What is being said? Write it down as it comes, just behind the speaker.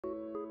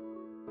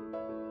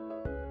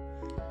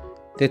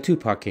There are two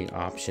parking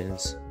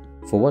options.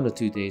 For 1 or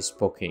 2 days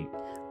booking,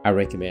 I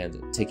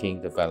recommend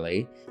taking the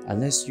valet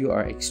unless you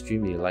are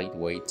extremely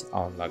lightweight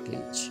on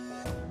luggage.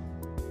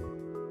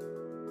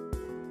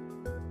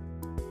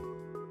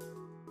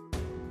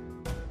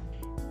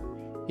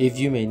 If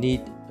you may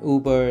need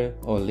Uber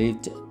or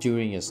Lyft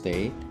during your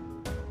stay,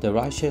 the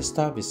rideshare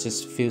stop is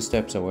just a few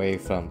steps away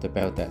from the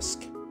bell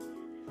desk.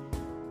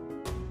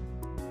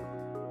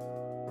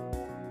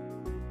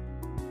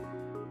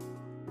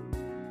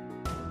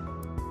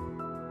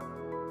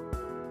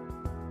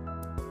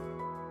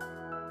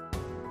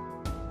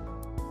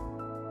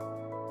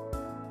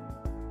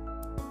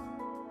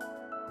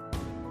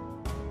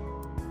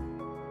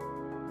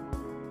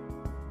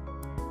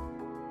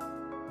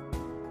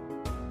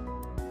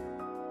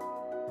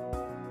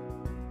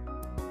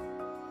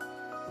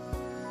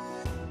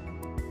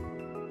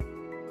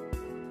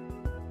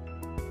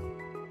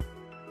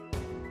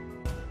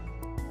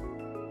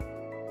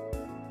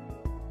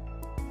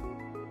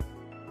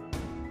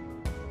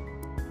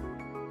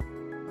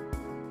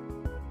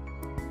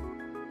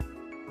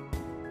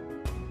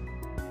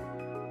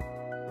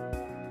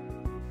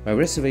 My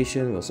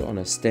reservation was on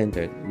a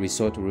standard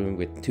resort room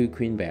with 2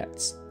 queen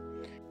beds,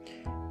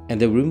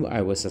 and the room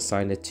I was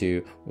assigned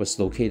to was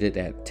located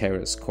at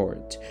Terrace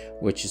Court,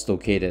 which is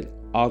located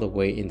all the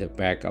way in the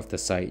back of the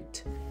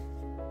site.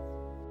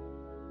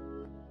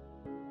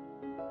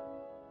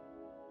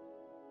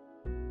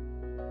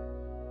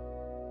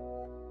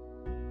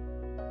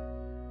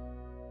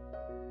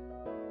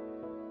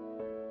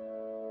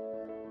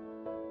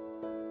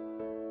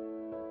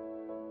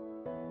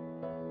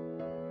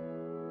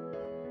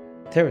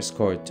 Terrace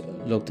Court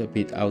looked a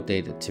bit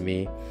outdated to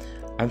me.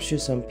 I'm sure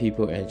some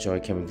people enjoy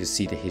coming to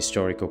see the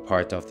historical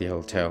part of the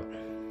hotel.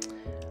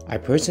 I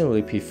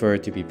personally prefer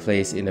to be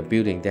placed in a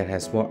building that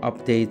has more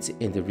updates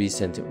in the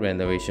recent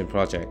renovation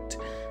project.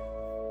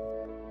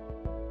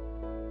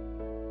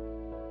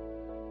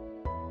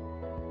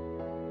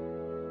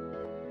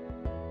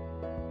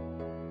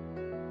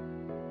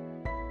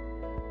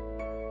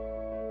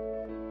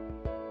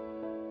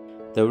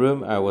 The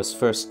room I was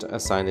first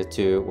assigned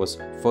to was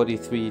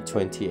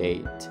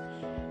 4328.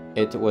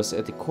 It was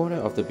at the corner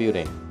of the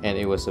building and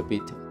it was a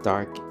bit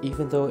dark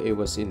even though it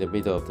was in the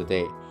middle of the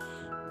day.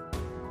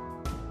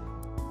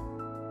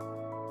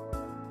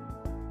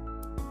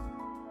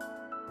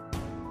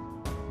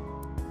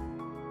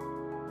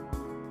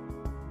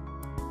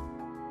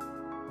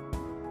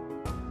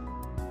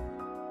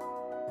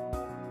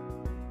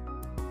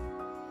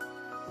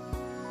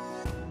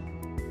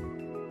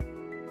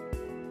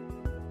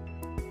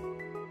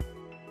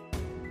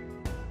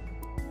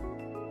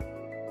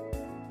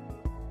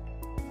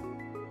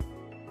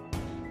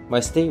 My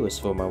stay was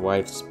for my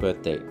wife's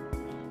birthday,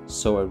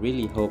 so I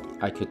really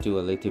hoped I could do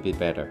a little bit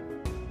better.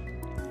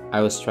 I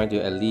was trying to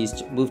at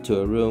least move to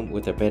a room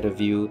with a better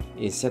view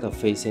instead of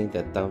facing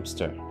that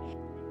dumpster.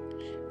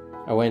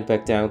 I went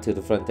back down to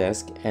the front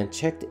desk and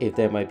checked if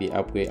there might be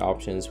upgrade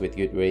options with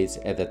good rates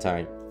at the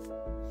time.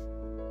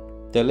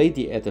 The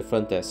lady at the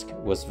front desk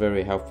was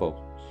very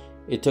helpful.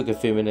 It took a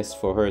few minutes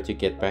for her to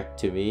get back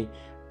to me,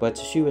 but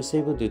she was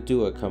able to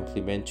do a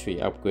complimentary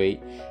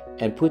upgrade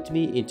and put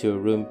me into a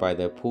room by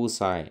the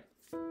poolside.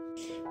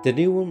 The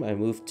new room I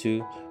moved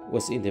to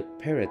was in the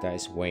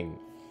Paradise Wing.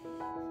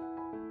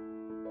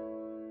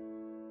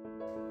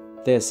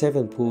 There are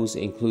 7 pools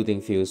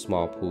including few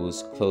small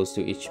pools close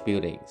to each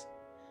building.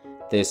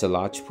 There's a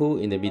large pool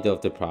in the middle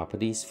of the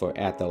properties for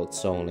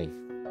adults only.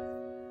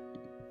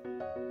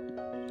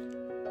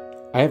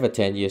 I have a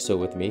 10-year-old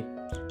with me.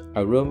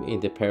 A room in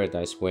the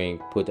Paradise Wing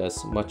put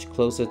us much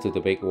closer to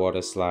the big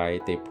water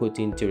slide they put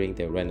in during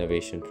their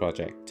renovation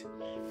project.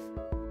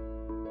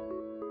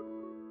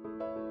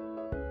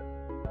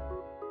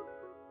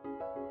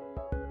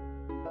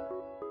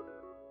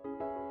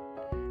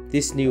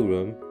 This new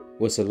room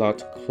was a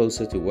lot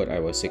closer to what I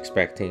was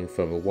expecting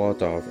from a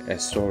Waldorf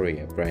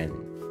Astoria brand.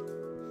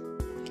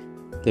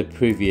 The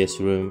previous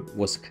room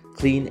was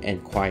clean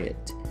and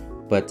quiet,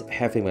 but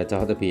having my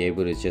daughter be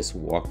able to just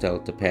walk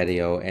out the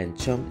patio and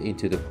jump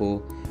into the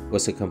pool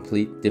was a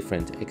complete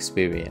different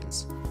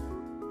experience.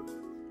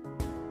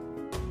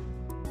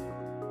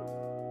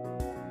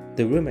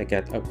 The room I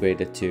got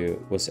upgraded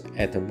to was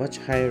at a much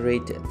higher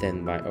rate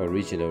than my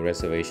original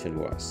reservation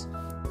was.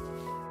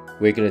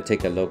 We're going to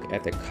take a look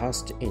at the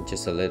cost in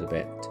just a little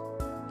bit.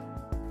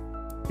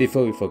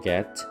 Before we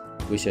forget,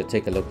 we should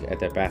take a look at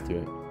the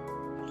bathroom.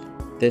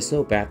 There's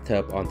no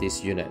bathtub on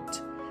this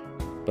unit,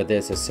 but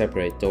there's a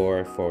separate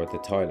door for the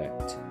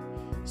toilet,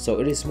 so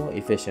it is more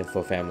efficient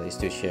for families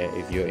to share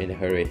if you're in a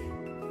hurry.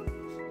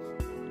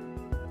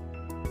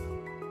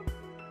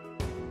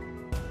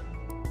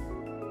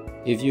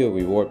 If you're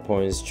reward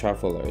points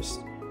travelers,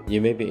 you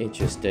may be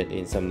interested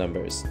in some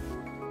numbers.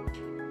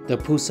 The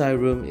poolside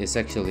room is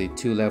actually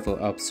 2 level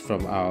ups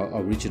from our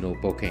original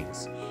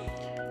bookings.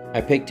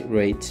 I picked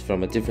rates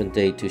from a different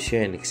date to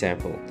share an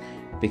example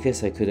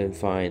because I couldn't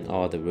find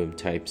all the room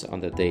types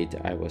on the date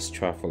I was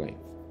traveling.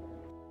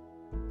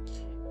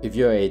 If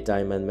you're a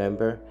Diamond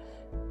member,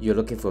 you're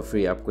looking for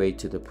free upgrade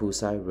to the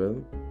poolside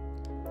room.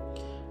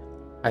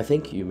 I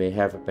think you may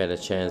have a better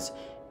chance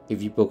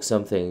if you book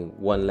something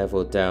one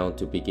level down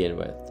to begin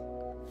with.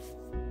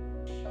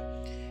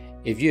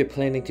 If you are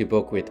planning to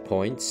book with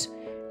points,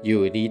 you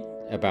will need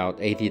about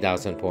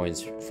 80,000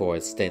 points for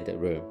a standard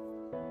room.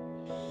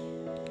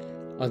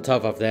 On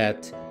top of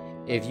that,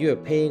 if you are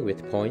paying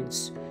with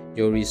points,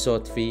 your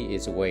resort fee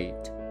is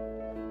waived.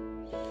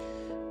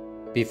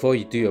 Before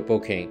you do your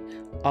booking,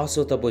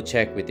 also double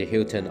check with the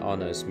Hilton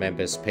Honors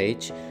members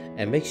page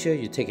and make sure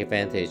you take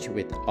advantage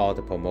with all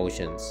the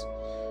promotions.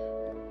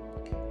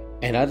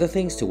 And other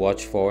things to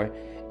watch for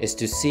is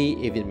to see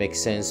if it makes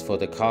sense for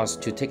the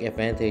cost to take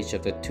advantage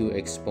of the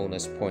 2x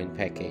bonus point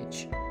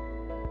package.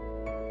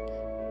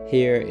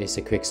 Here is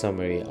a quick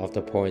summary of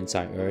the points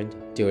I earned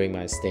during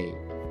my stay.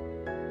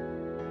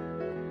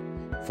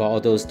 For all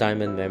those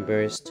Diamond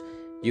members,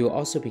 you will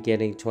also be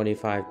getting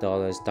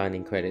 $25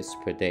 dining credits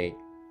per day.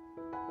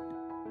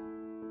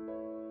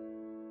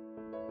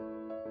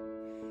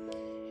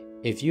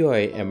 If you are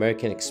an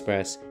American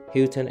Express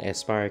Hilton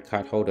Aspire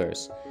card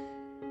holders,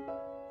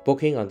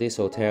 booking on this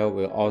hotel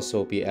will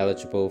also be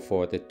eligible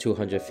for the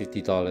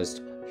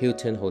 $250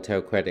 Hilton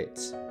Hotel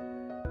credits.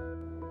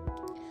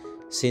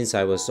 Since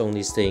I was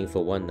only staying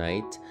for one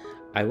night,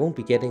 I won't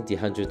be getting the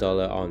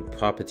 $100 on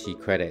property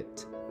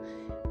credit.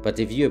 But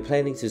if you are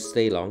planning to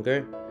stay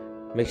longer,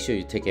 make sure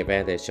you take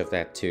advantage of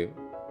that too.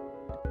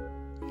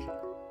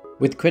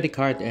 With credit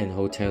card and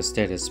hotel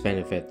status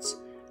benefits,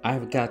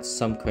 I've got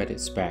some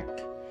credits back.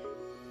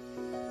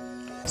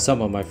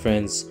 Some of my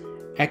friends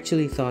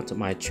actually thought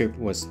my trip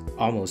was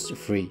almost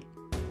free.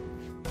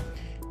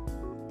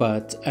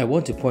 But I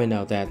want to point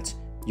out that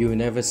you will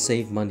never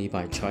save money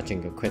by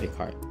charging your credit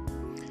card.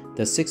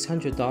 The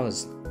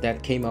 $600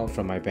 that came out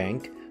from my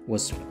bank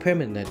was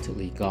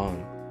permanently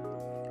gone.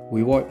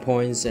 Reward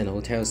points and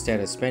hotel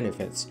status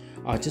benefits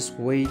are just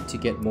a way to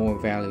get more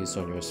values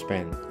on your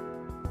spend.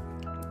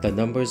 The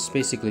numbers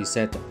basically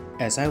said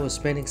as I was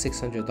spending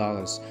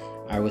 $600,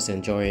 I was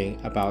enjoying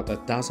about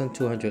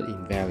 1,200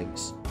 in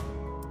values.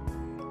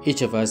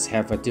 Each of us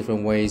have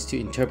different ways to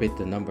interpret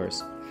the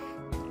numbers,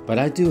 but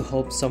I do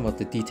hope some of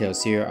the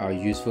details here are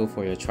useful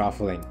for your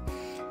traveling.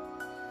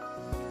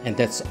 And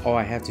that's all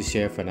I have to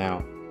share for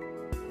now.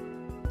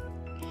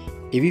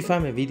 If you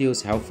find my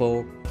videos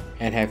helpful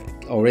and have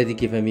already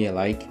given me a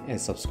like and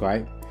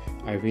subscribe,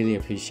 I really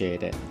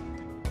appreciate it.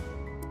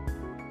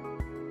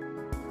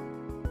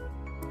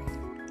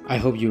 I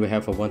hope you will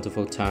have a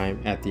wonderful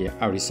time at the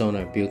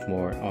Arizona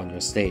Biltmore on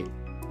your stay.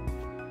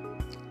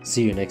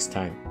 See you next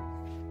time.